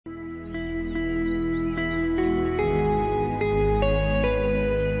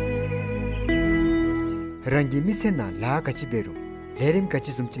rangi misena la kachi beru lerim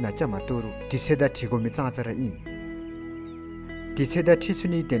kachi sumchina chama toru tiseda tigomi tsanzara I tiseda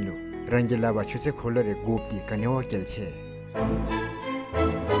tisuni tenlu rangi laba chuse kholore gopdi kanyawa kelche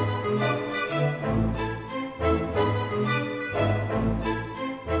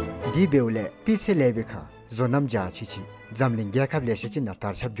di beule pise lebekha zonam ja chichi zamling gyakab leshichi na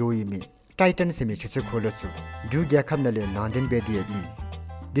tarchap joyi mi titan semi chuse kholochu du gyakab nale nanden bedi bi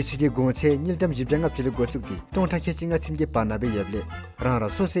Disugi gongche nildam jibjangap chile gochukdi tongta kechinga simge panabe yeble rara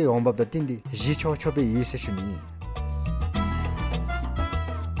sose ombabda tindi jicho chobe yise shuni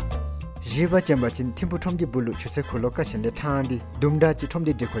jiba chembachin timpu thomgi bulu chuse kholoka shenle thandi dumda chi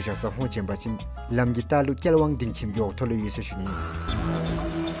thomdi dekhoja sa ho chembachin lamgi talu kelwang dingchim yo tholo yise shuni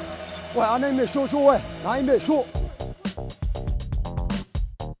喂安内没说说喂哪一没说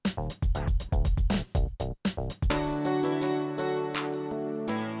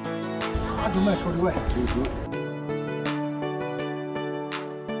都卖抽之外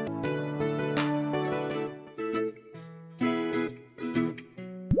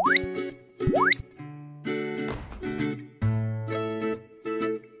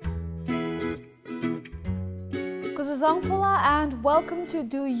，DZONGKHA and welcome to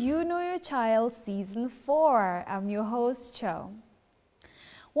Do You Know Your Child Season 4. I'm your host Cho.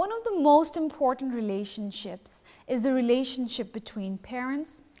 One of the most important relationships is the relationship between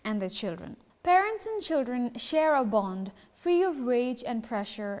parents and their children. Parents and children share a bond free of rage and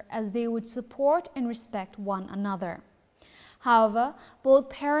pressure as they would support and respect one another. However, both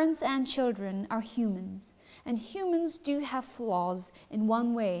parents and children are humans, and humans do have flaws in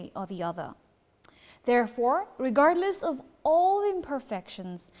one way or the other. Therefore, regardless of all the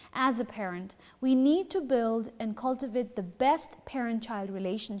imperfections, as a parent, we need to build and cultivate the best parent-child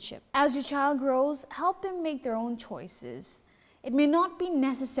relationship. As your child grows, help them make their own choices. It may not be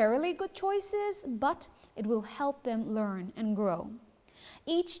necessarily good choices, but it will help them learn and grow.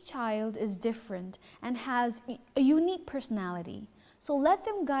 Each child is different and has a unique personality, so let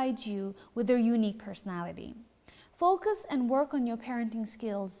them guide you with their unique personality. Focus and work on your parenting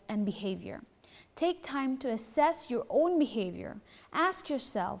skills and behavior. Take time to assess your own behavior. Ask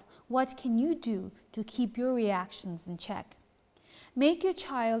yourself, what can you do to keep your reactions in check? Make your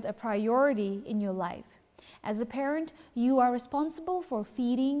child a priority in your life. As a parent, you are responsible for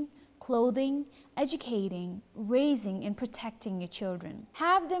feeding, clothing, educating, raising, and protecting your children.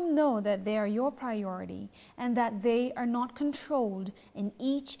 Have them know that they are your priority and that they are not controlled in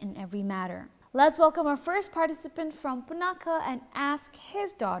each and every matter. Let's welcome our first participant from Punakha and ask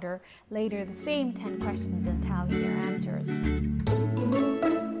his daughter later the same 10 questions and tally their answers.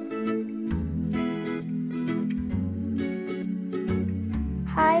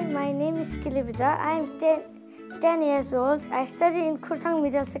 Hi, my name is Kilibida. I am 10 years old. I study in Kurthang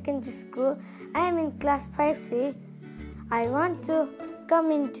Middle Secondary School. I am in class 5C. I want to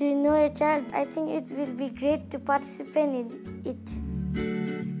come into Know Your Child. I think it will be great to participate in it.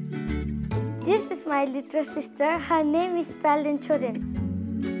 This is my little sister. Her name is spelled in Choden.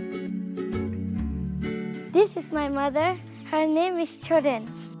 This is my mother. Her name is Choden.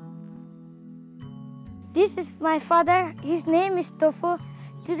 This is my father. His name is Tofu.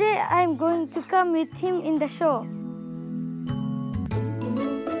 Today I am going to come with him in the show.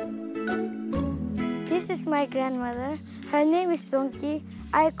 This is my grandmother. Her name is Zonki.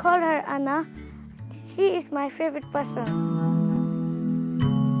 I call her Anna. She is my favorite person.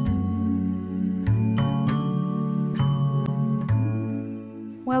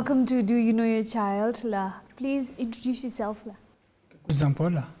 Welcome to Do You Know Your Child? Please introduce yourself.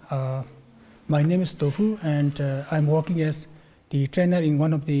 My name is Tofu and I'm working as the trainer in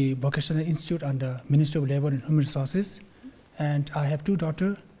one of the vocational institute under Ministry of Labor and Human Resources. And I have two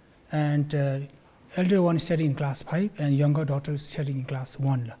daughters, and elder one is studying in class 5 and younger daughter is studying in class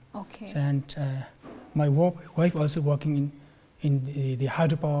 1. Okay. And my wife also working in the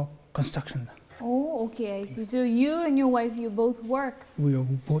hydropower construction. Oh, okay, I see. So you and your wife, you both work? We are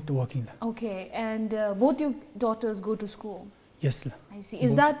both working. Okay, and both your daughters go to school? Yes. I see.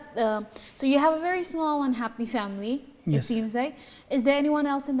 Is that, so you have a very small and happy family, yes, it seems like. Is there anyone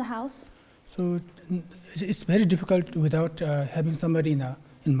else in the house? So it's very difficult without having somebody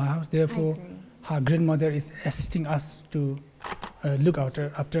in my house. Therefore, her grandmother is assisting us to look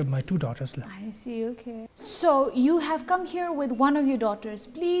after my two daughters. I see, okay. So you have come here with one of your daughters.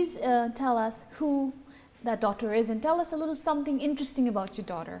 Please tell us who that daughter is and tell us a little something interesting about your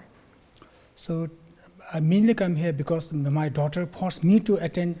daughter. So I mainly come here because my daughter forced me to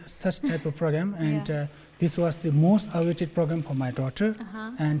attend such type of program, and this was the most awaited program for my daughter.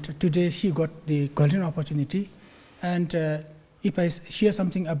 And today she got the golden opportunity. And if I share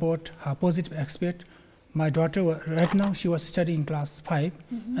something about her positive aspect, my daughter, right now she was studying class 5,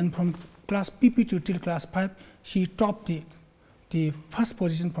 and from class PP2 till class 5, she topped the first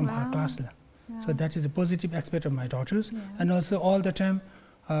position from her class. So that is a positive aspect of my daughters. And also all the time,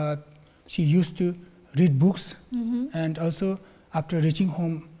 she used to read books, and also after reaching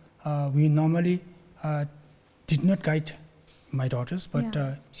home, we normally did not guide my daughters, but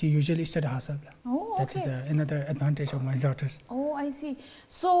she usually studied herself. Oh, that is another advantage of my daughters. Oh, I see.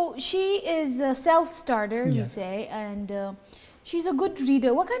 So she is a self-starter, you say, and she's a good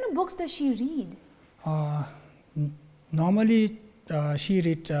reader. What kind of books does she read? Normally, she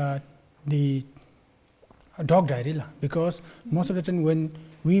read the dog diary, because most of the time when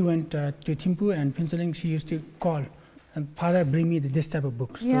we went to Thimphu and Tshering, she used to call and father bring me this type of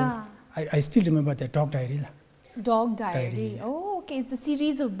books. So I still remember the dog diary. Dog diary. Oh, okay. It's a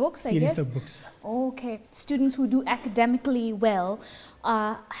series of books, I guess. Series of books. Okay. Students who do academically well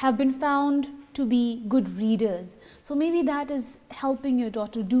have been found to be good readers. So maybe that is helping your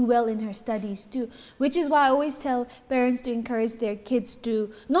daughter do well in her studies too, which is why I always tell parents to encourage their kids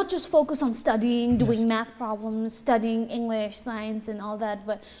to not just focus on studying, doing math problems, studying English, science and all that,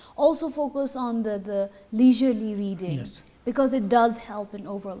 but also focus on the leisurely reading. Yes. Because it does help in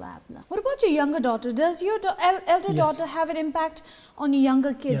overlap. What about your younger daughter? Does your elder daughter have an impact on your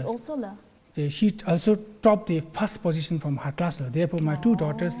younger kid also? She also topped the first position from her class. Therefore, my two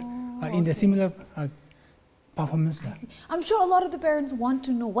daughters are in the similar performance. I'm sure a lot of the parents want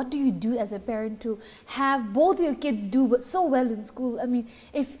to know, what do you do as a parent to have both your kids do so well in school? I mean,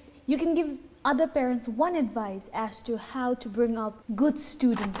 if you can give other parents one advice as to how to bring up good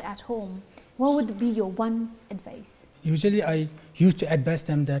students at home, what would be your one advice? Usually, I used to advise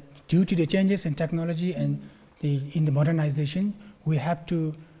them that due to the changes in technology and in the modernization, we have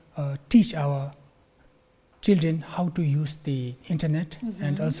to teach our children how to use the internet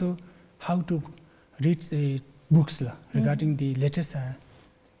and also how to read the books regarding the latest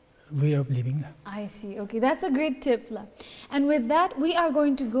way of living. I see. Okay, that's a great tip. And with that, we are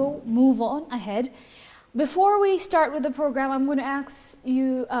going to move on ahead. Before we start with the program, I'm going to ask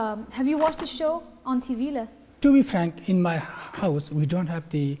you, have you watched the show on TV? To be frank, in my house, we don't have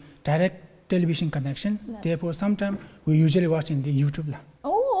the direct television connection. Therefore, sometimes we usually watch in the YouTube.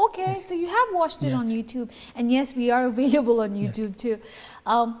 Oh, okay. So you have watched it on YouTube. And yes, we are available on YouTube too.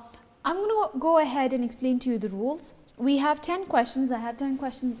 I'm going to go ahead and explain to you the rules. We have 10 questions. I have 10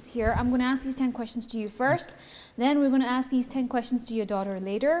 questions here. I'm going to ask these 10 questions to you first. Then we're going to ask these 10 questions to your daughter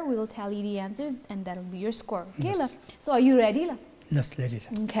later. We will tally the answers and that will be your score. Okay, so are you ready? Let's let it.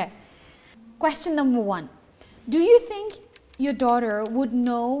 Okay. Question number 1. Do you think your daughter would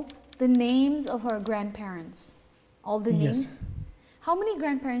know the names of her grandparents? All the names? How many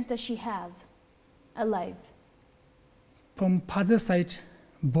grandparents does she have alive? From father's side,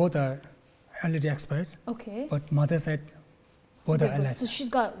 both are already expired. Okay. But mother's side, both are alive. So she's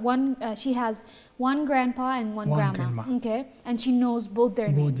got one. She has one grandpa and one grandma. Okay. And she knows both their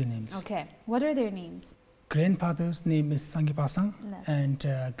names. Both the names. Okay. What are their names? Grandfather's name is Sangipasang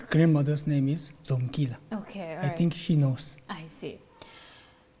and grandmother's name is DZONGKHA. Okay. I think she knows. I see.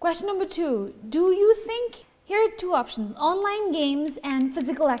 Question number 2. Do you think, here are two options, online games and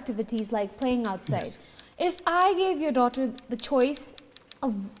physical activities like playing outside. If I gave your daughter the choice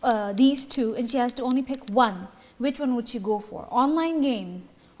of these two and she has to only pick one, which one would she go for? Online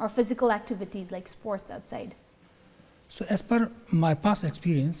games or physical activities like sports outside? So as per my past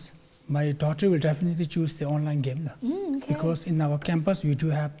experience, my daughter will definitely choose the online game. Because in our campus we do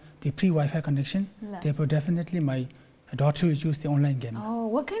have the free Wi-Fi connection. Therefore definitely my daughter will choose the online game. Oh,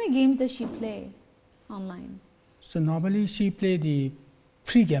 what kind of games does she play online? So normally she play the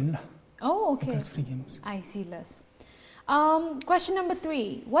free game. Oh, okay. Free games. I see, Les. Question number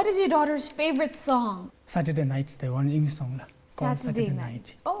 3. What is your daughter's favorite song? Saturday Nights, the one English song called Saturday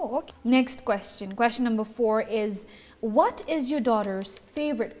Night. Oh, okay. Next question. Question number 4 is, what is your daughter's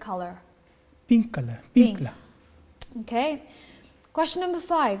favorite color? Pink color. Pink. Okay. Question number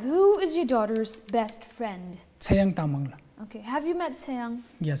 5. Who is your daughter's best friend? Tshering Tamang. Okay. Have you met Tshering?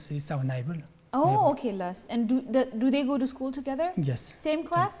 Yes, it's our neighbor. Oh, okay, Les. And do they go to school together? Yes. Same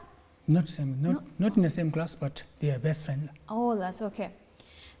class? Not same. Not in the same class, but they are best friend. Oh, Les. Okay.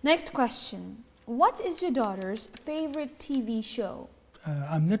 Next question. What is your daughter's favorite TV show?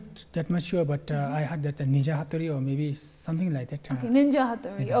 I'm not that much sure, but I heard that Ninja Hattori or maybe something like that. Okay, Ninja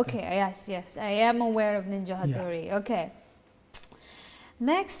Hattori. Okay, yes, I am aware of Ninja Hattori. Okay.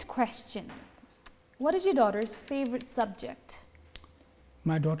 Next question. What is your daughter's favorite subject?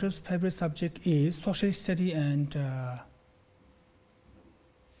 My daughter's favorite subject is social study and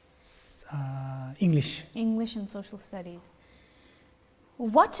English. English and social studies.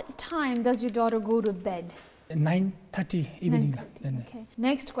 What time does your daughter go to bed? 9:30 evening. 9:30, okay.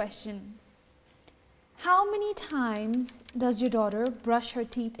 Next question. How many times does your daughter brush her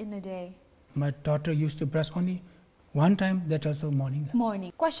teeth in a day? My daughter used to brush only one time, that also morning.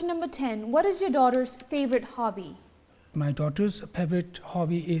 Morning. Question number 10. What is your daughter's favorite hobby? My daughter's favorite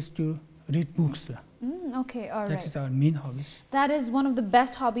hobby is to read books. Okay, all right. That is our main hobby. That is one of the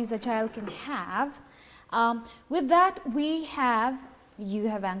best hobbies a child can have. With that, you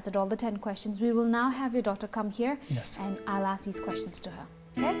have answered all the 10 questions. We will now have your daughter come here, Yes. and I'll ask these questions to her.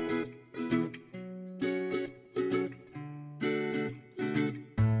 Okay?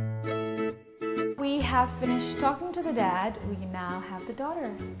 We have finished talking to the dad. We now have the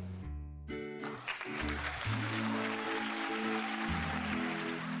daughter.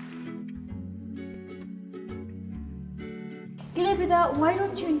 Kilebida, why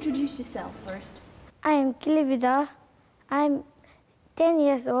don't you introduce yourself first? I am Kilebida. I'm 10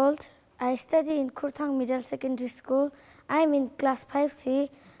 years old. I study in Chhoden Middle Secondary School. I'm in class 5C.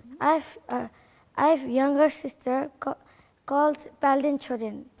 I have younger sister called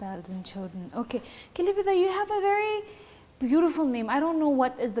Chhoden. Chhoden. Okay. Kilebida, you have a very beautiful name. I don't know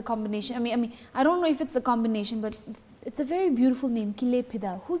what is the combination. I mean, I don't know if it's the combination, but it's a very beautiful name,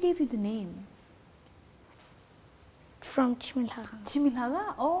 Kilebida. Who gave you the name? From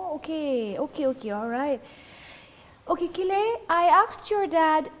Chimilhaga. Oh, okay, all right. Okay, Kile, I asked your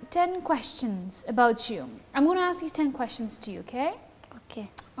dad 10 questions about you. I'm going to ask these 10 questions to you, okay? Okay.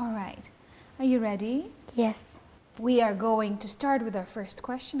 All right. Are you ready? Yes. We are going to start with our first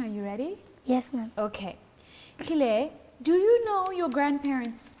question. Are you ready? Yes, ma'am. Okay. Kile, do you know your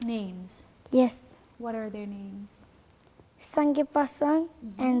grandparents' names? Yes. What are their names? Sangipasang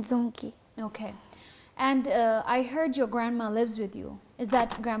and Zongki. Okay. And I heard your grandma lives with you. Is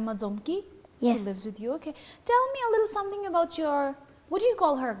that Grandma Zomki? Yes. Who lives with you? Okay. Tell me a little something about your, what do you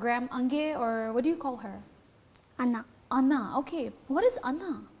call her? Gram Ange, or what do you call her? Anna. Anna. Okay. What is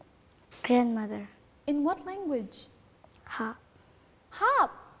Anna? Grandmother. In what language? Ha. Ha.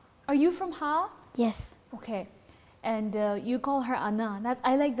 Are you from Ha? Yes. Okay. And you call her Anna.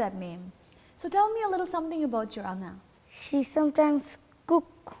 I like that name. So tell me a little something about your Anna. She sometimes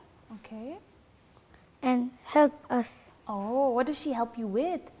cook Okay. and help us. Oh, what does she help you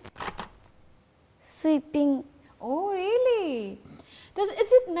with? Sweeping. Oh, really?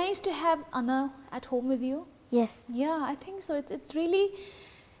 Is it nice to have Anna at home with you? Yes. Yeah, I think so. It's really,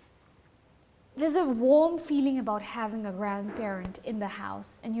 there's a warm feeling about having a grandparent in the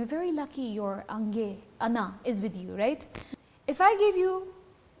house, and you're very lucky your Anna is with you, right? If I give you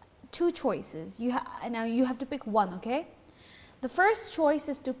 2 choices, now you have to pick one, okay? The first choice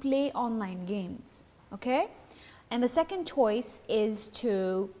is to play online games, okay? And the second choice is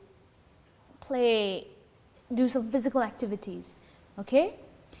to do some physical activities, okay?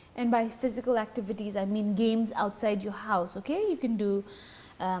 And by physical activities, I mean games outside your house, okay? You can do,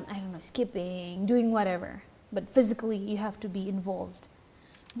 I don't know, skipping, doing whatever. But physically, you have to be involved.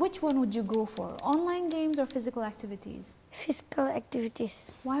 Which one would you go for? Online games or physical activities? Physical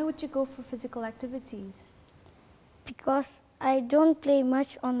activities. Why would you go for physical activities? Because I don't play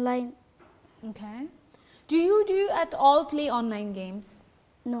much online. Okay. Do you at all play online games?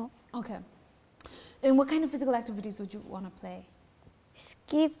 No. Okay. And what kind of physical activities would you want to play?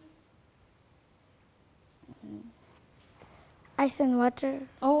 Skip. Ice and water.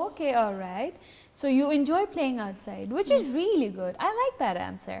 Oh, okay, all right. So you enjoy playing outside, which is really good. I like that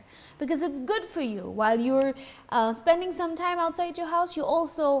answer because it's good for you. While you're spending some time outside your house, you're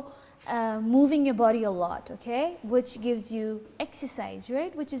also moving your body a lot, okay? Which gives you exercise,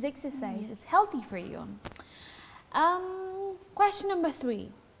 right? Which is exercise. It's healthy for you. Question number 3.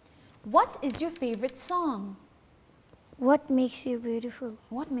 What is your favorite song? What makes you beautiful?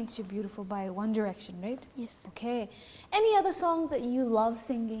 What Makes You Beautiful by One Direction, right? Yes. Okay. Any other songs that you love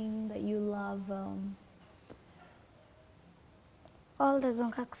singing, that you love? All the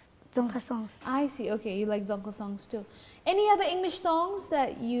DZONGKHA songs. I see. Okay, you like DZONGKHA songs too. Any other English songs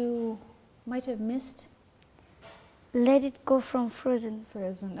that you might have missed? Let It Go from Frozen.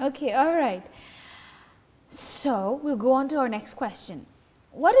 Frozen. Okay, all right. So we'll go on to our next question.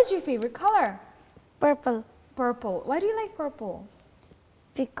 What is your favorite color? Purple. Purple. Why do you like purple?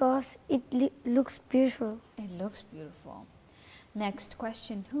 Because it looks beautiful. It looks beautiful. Next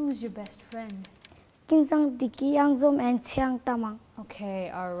question. Who's your best friend? Kinsang Diki Yangzom and Tsiang Tamang. Okay,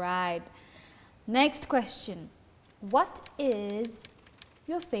 all right. Next question. What is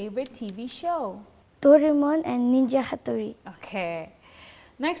your favorite TV show? Doraemon and Ninja Hattori. Okay.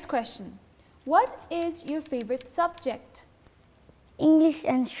 Next question. What is your favorite subject? English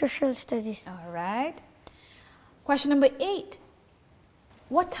and social studies. All right. Question number 8.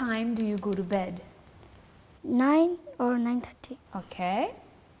 What time do you go to bed? 9 or 9:30. Okay.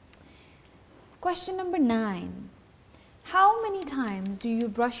 Question number 9. How many times do you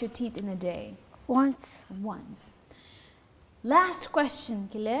brush your teeth in a day? Once. Once. Last question,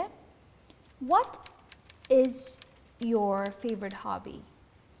 Kile. What is your favorite hobby?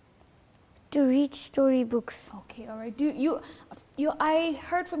 To read storybooks. Okay, all right. I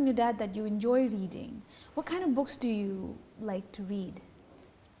heard from your dad that you enjoy reading. What kind of books do you like to read?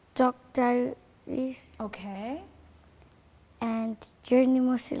 Diaries Okay. and Journey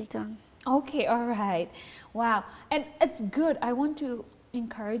Mosilton. Okay, all right. Wow. And it's good. I want to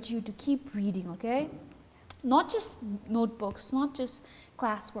encourage you to keep reading, okay? Not just notebooks, not just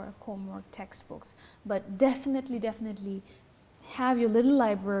classwork, homework, textbooks, but definitely have your little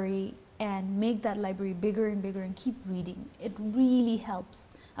library and make that library bigger and bigger and keep reading. It really helps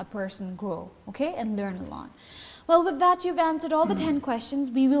a person grow, okay, and learn a lot. Well, with that, you've answered all the 10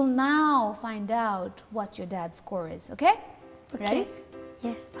 questions. We will now find out what your dad's score is, okay? Ready?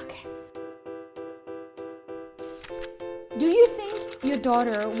 Yes. Okay. Do you think your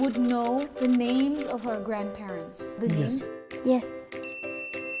daughter would know the names of her grandparents? The names? Yes.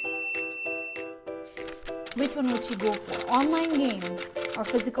 Which one would she go for? Online games or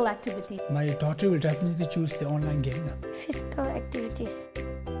physical activity? My daughter will definitely choose the online game. Physical activities.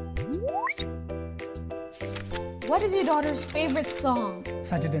 What is your daughter's favorite song?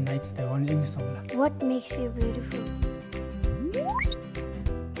 Saturday nights, the one English song. What makes you beautiful?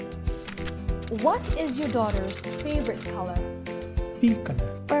 What is your daughter's favorite color? Pink color.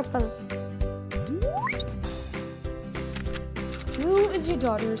 Purple. Who is your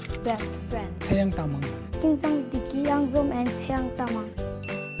daughter's best friend? Tshering Tamang. Tenzin, DYKYC and Tshering.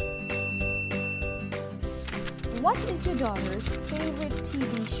 What is your daughter's favorite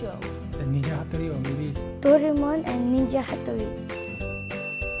TV show? The Ninja Hattori or maybe Doraemon and Ninja Hattori.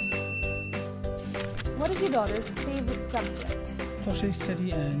 What is your daughter's favorite subject? social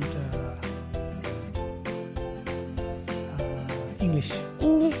study and English.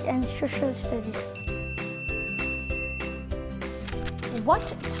 English and social studies.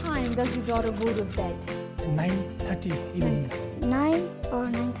 What time does your daughter go to bed? 9:30 evening. 9 or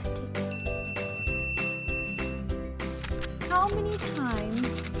 9:30. How many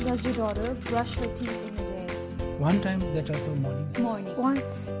times does your daughter brush her teeth in a day? One time, that also morning. Morning.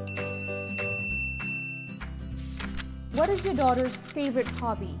 Once. What is your daughter's favorite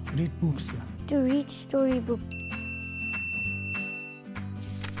hobby? Read books. To read storybook.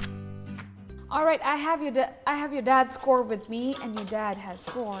 All right, I have your dad's score with me, and your dad has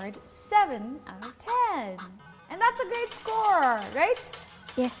scored 7 out of 10. And that's a great score, right?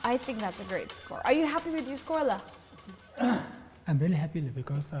 Yes. I think that's a great score. Are you happy with your score, La? I'm really happy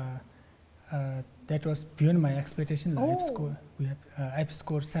because that was beyond my expectation. Oh. I've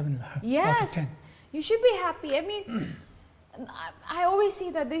scored 7 out of Yes, 10. you should be happy. I mean, I always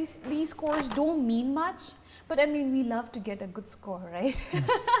say that these scores don't mean much, but I mean, we love to get a good score, right? Yes.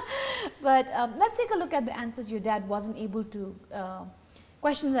 But let's take a look at the answers your dad wasn't able to,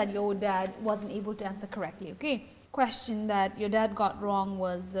 questions that your dad wasn't able to answer correctly, okay? Question that your dad got wrong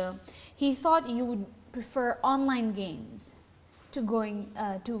was, he thought you would prefer online games to going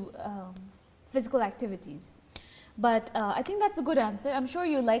to physical activities. But I think that's a good answer. I'm sure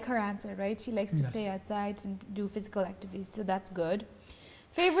you like her answer, right? She likes to play outside and do physical activities, so that's good.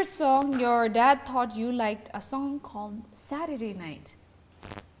 Favorite song, your dad thought you liked a song called Saturday Night.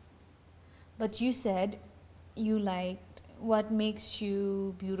 But you said you liked What Makes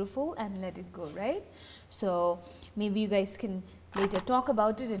You Beautiful and Let It Go, right? So maybe you guys can later talk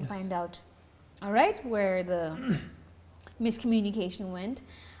about it and find out, all right, where the miscommunication went.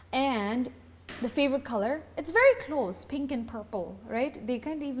 And the favorite color, it's very close, pink and purple, right? They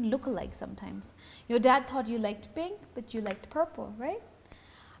kind of even look alike sometimes. Your dad thought you liked pink, but you liked purple, right?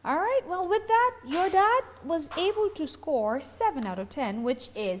 All right, well, with that, your dad was able to score 7 out of 10,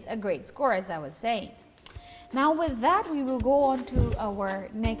 which is a great score, as I was saying. Now, with that, we will go on to our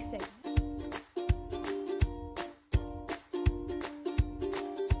next segment.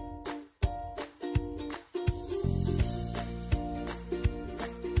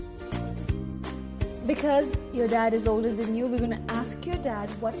 Because your dad is older than you, we're going to ask your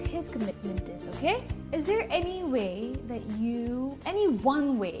dad what his commitment is, okay? Is there any way that any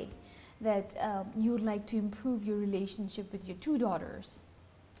one way that you would like to improve your relationship with your two daughters?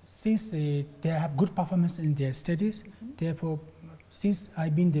 Since they have good performance in their studies, therefore, since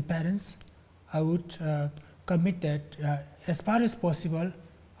I've been the parents, I would commit that as far as possible,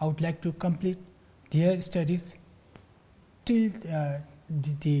 I would like to complete their studies till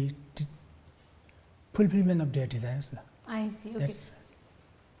the fulfillment of their desires. I see. Okay.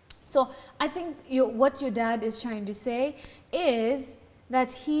 So I think what your dad is trying to say is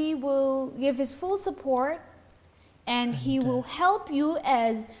that he will give his full support and he will help you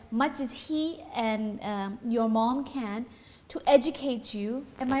as much as he and your mom can to educate you.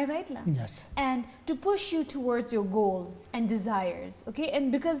 Am I right, La? Yes. And to push you towards your goals and desires, okay? And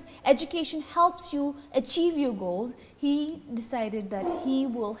because education helps you achieve your goals, he decided that he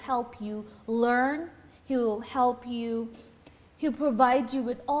will help you learn, he will help you, he'll provide you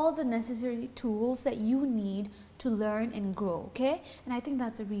with all the necessary tools that you need to learn and grow, okay? And I think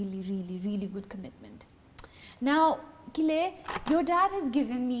that's a really, really, really good commitment. Now, Kile, your dad has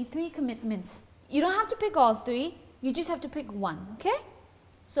given me 3 commitments. You don't have to pick all 3. You just have to pick one, okay?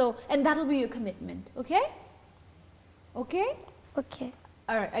 So, and that'll be your commitment, okay? Okay? Okay.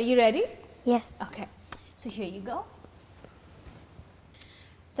 All right, are you ready? Yes. Okay, so here you go.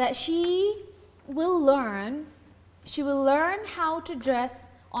 That she will learn how to dress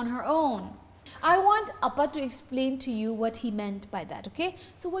on her own. I want Appa to explain to you what he meant by that, okay?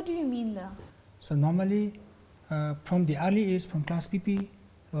 So what do you mean, La? So normally, from the early age, from class PP,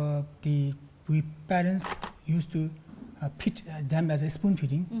 we parents used to feed them as a spoon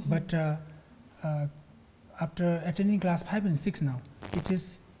feeding, but after attending class 5 and 6 now, it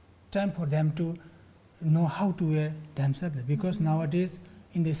is time for them to know how to wear themselves, because nowadays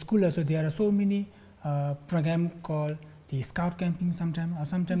in the school also there are so many programs called the scout camping sometimes, or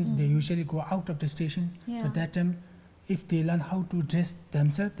sometimes they usually go out of the station. Yeah. So that time, if they learn how to dress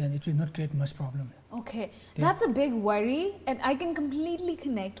themselves, then it will not create much problem. Okay, that's a big worry, and I can completely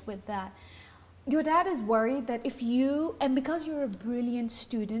connect with that. Your dad is worried that if you, and because you're a brilliant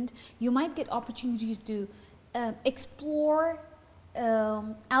student, you might get opportunities to explore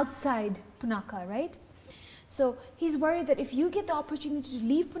outside Punakha, right? So he's worried that if you get the opportunity to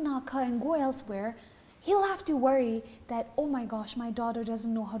leave Punakha and go elsewhere, he'll have to worry that, oh my gosh, my daughter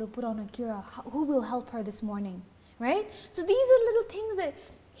doesn't know how to put on a kira. Who will help her this morning, right? So these are little things that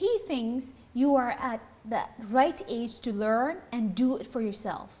he thinks you are at the right age to learn and do it for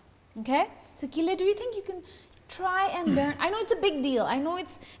yourself, okay? So Kile, do you think you can try and learn? I know it's a big deal. I know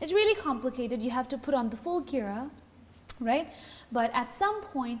it's really complicated. You have to put on the full kira, right? But at some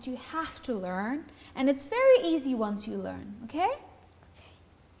point you have to learn, and it's very easy once you learn, okay?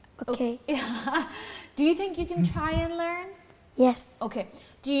 Okay. Yeah. Do you think you can try and learn? Yes. Okay.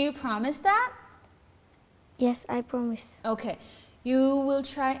 Do you promise that? Yes, I promise. Okay. You will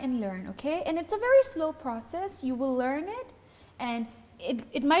try and learn, okay? And it's a very slow process. You will learn it, and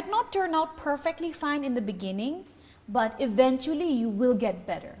it might not turn out perfectly fine in the beginning, but eventually you will get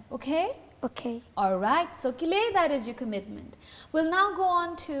better, okay? Okay. All right. So Kile, that is your commitment. We'll now go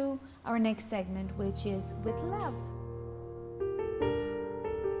on to our next segment, which is With Love.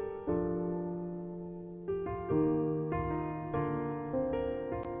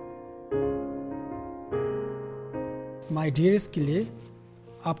 My dearest Kile,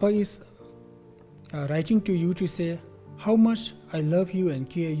 Appa is writing to you to say how much I love you and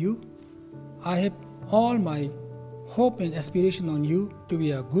care you. I have all my hope and aspiration on you to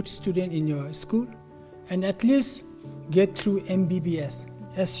be a good student in your school and at least get through MBBS,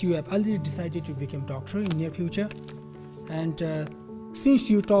 as you have already decided to become doctor in near future. And since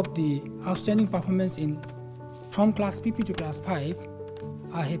you topped the outstanding performance from class PP to class 5,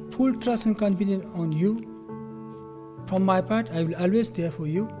 I have full trust and confidence on you. From my part, I will always there for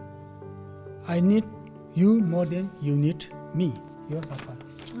you. I need you more than you need me. Yours, Appa.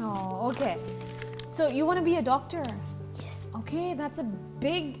 Oh, okay. So you want to be a doctor? Yes. Okay, that's a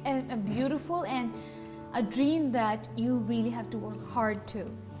big and a beautiful and a dream that you really have to work hard to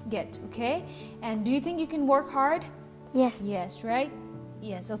get, okay? And do you think you can work hard? Yes. Yes, right?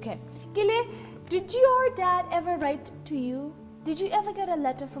 Yes, okay. Kile, did your dad ever write to you? Did you ever get a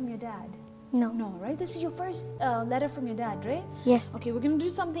letter from your dad? No. No, right? This is your first letter from your dad, right? Yes. Okay, we're going to do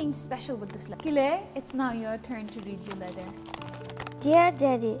something special with this letter. Kile, it's now your turn to read your letter. Dear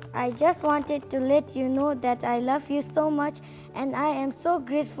Daddy, I just wanted to let you know that I love you so much and I am so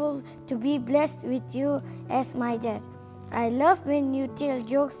grateful to be blessed with you as my dad. I love when you tell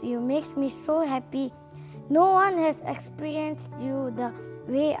jokes, you makes me so happy. No one has experienced you the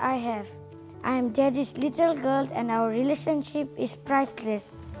way I have. I am Daddy's little girl and our relationship is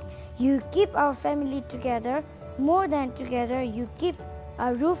priceless. You keep our family together, more than together. You keep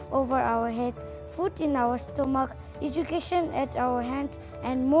a roof over our head, food in our stomach, education at our hands,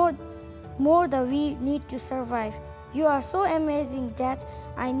 and more that we need to survive. You are so amazing, Dad.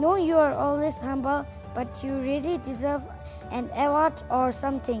 I know you are always humble, but you really deserve an award or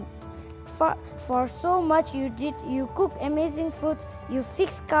something. For so much you did, you cook amazing food, you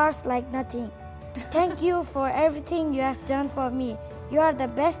fix cars like nothing. Thank you for everything you have done for me. You are the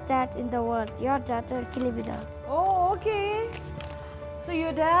best dad in the world. Your daughter, Kilibida. Oh, okay. So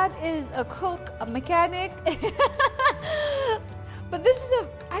your dad is a cook, a mechanic. But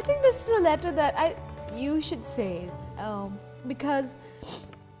I think this is a letter that you should save because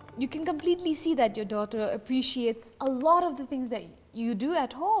you can completely see that your daughter appreciates a lot of the things that you do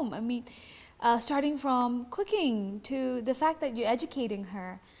at home. I mean, starting from cooking to the fact that you're educating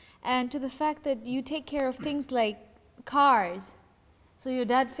her and to the fact that you take care of things like cars. So your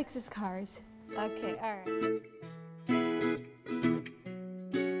dad fixes cars. Okay, all right.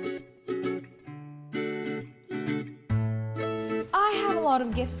 I have a lot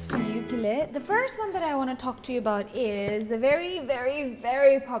of gifts for you, Kile. The first one that I want to talk to you about is the very, very,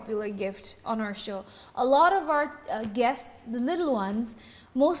 very popular gift on our show. A lot of our guests, the little ones,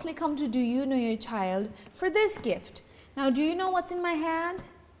 mostly come to Do You Know Your Child for this gift. Now, do you know what's in my hand?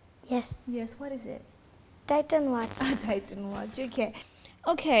 Yes. Yes, what is it? Titan watch. A Titan watch, okay.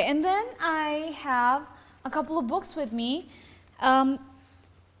 Okay, and then I have a couple of books with me.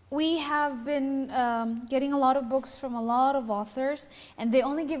 We have been getting a lot of books from a lot of authors, and they're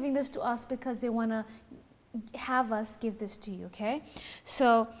only giving this to us because they want to have us give this to you, okay?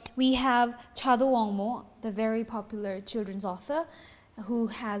 So we have DZONGKHA, the very popular children's author, who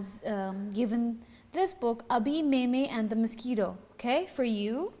has given this book, Abhi, Meme and the Mosquito, okay, for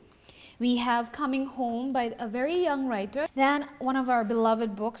you. We have Coming Home by a very young writer. Then one of our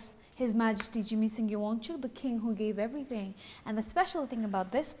beloved books, His Majesty Jimmy Singh Yewonchu, the king who gave everything. And the special thing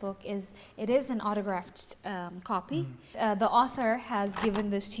about this book is it is an autographed copy. The author has given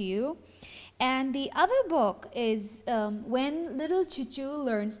this to you. And the other book is When Little Chuchu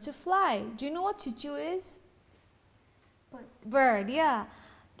Learns to Fly. Do you know what chuchu is? Bird, yeah.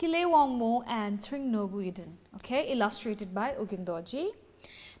 Kile Wangmo and Tshering Nobuiden, okay, illustrated by Dorji.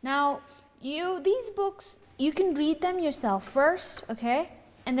 Now, these books, you can read them yourself first, okay?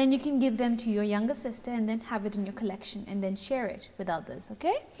 And then you can give them to your younger sister and then have it in your collection and then share it with others,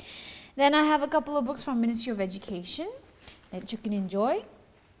 okay? Then I have a couple of books from Ministry of Education that you can enjoy.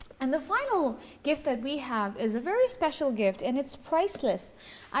 And the final gift that we have is a very special gift, and it's priceless.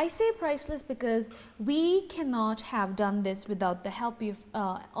 I say priceless because we cannot have done this without the help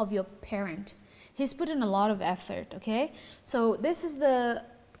of your parent. He's put in a lot of effort, okay? So this is the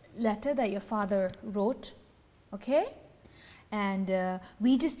letter that your father wrote, okay? And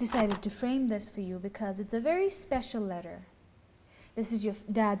we just decided to frame this for you because it's a very special letter. This is your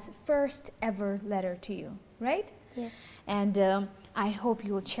dad's first ever letter to you, right? Yes. And I hope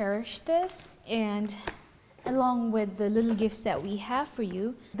you will cherish this, and along with the little gifts that we have for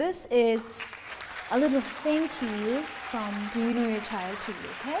you, this is a little thank you from Do You Know Your Child to you,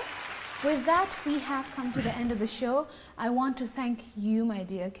 okay? With that, we have come to the end of the show. I want to thank you, my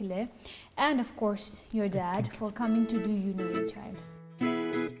dear Kile, and of course your dad for coming to Do You Know Your Child.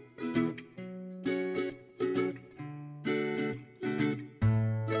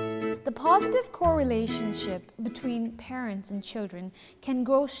 The positive correlationship between parents and children can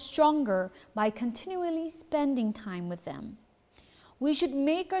grow stronger by continually spending time with them. We should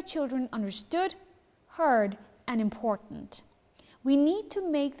make our children understood, heard, and important. We need to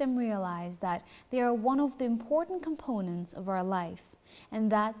make them realize that they are one of the important components of our life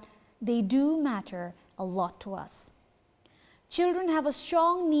and that they do matter a lot to us. Children have a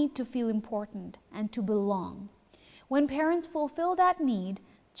strong need to feel important and to belong. When parents fulfill that need,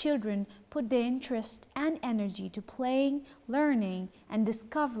 children put their interest and energy to playing, learning, and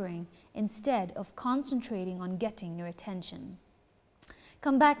discovering instead of concentrating on getting your attention.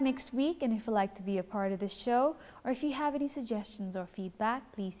 Come back next week, and if you'd like to be a part of this show, or if you have any suggestions or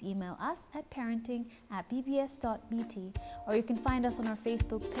feedback, please email us at parenting@bbs.bt, or you can find us on our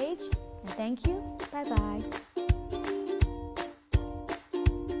Facebook page. And thank you. Bye-bye.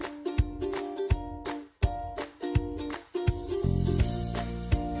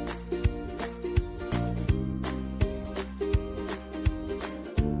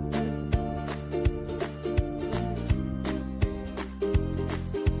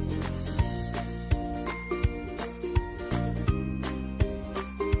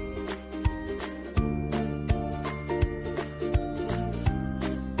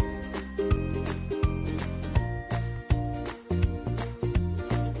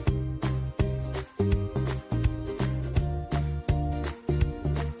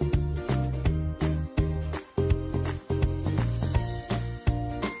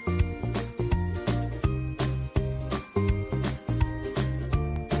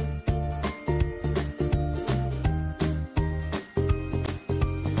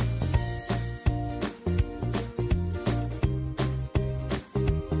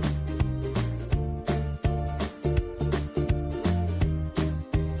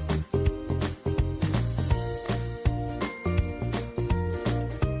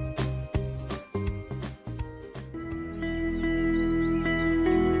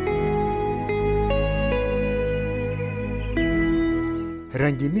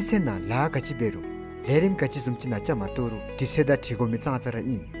 rangi misena la kachi beru lerim kachi sumchina chama toru tiseda thigomi tsatsara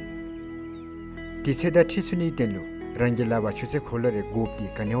I tiseda thisuni tenlu rangi lawa chuse kholore gopdi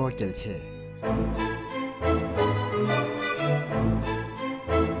kanewa kelche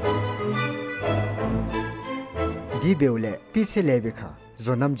di beule pise lebekha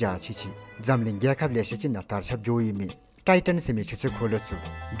zonam ja chichi zamling gyakab leshechi na tarchap joyi mi titan semi chuse kholochu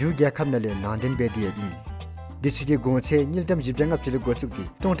du gyakab nale nanden bedi ebi disuge gonche nildam jibjangap chile gochukdi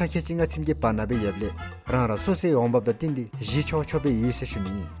tongtha khesinga simge panabe yeble rara sose ombab da tindi jicho chobe yise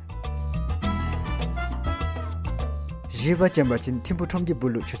shuni jiba chembachin timpu thomgi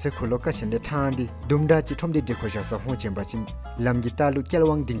bulu chuse kholoka shenle thandi dumda chi thomdi dekho jasa ho chembachin lamgi talu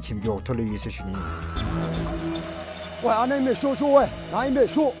kelwang dingchim yo tholo yise shuni 喂，俺那边说喂，哪一边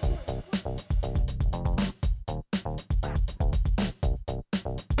说？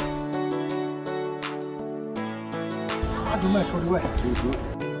 俺都没说的喂。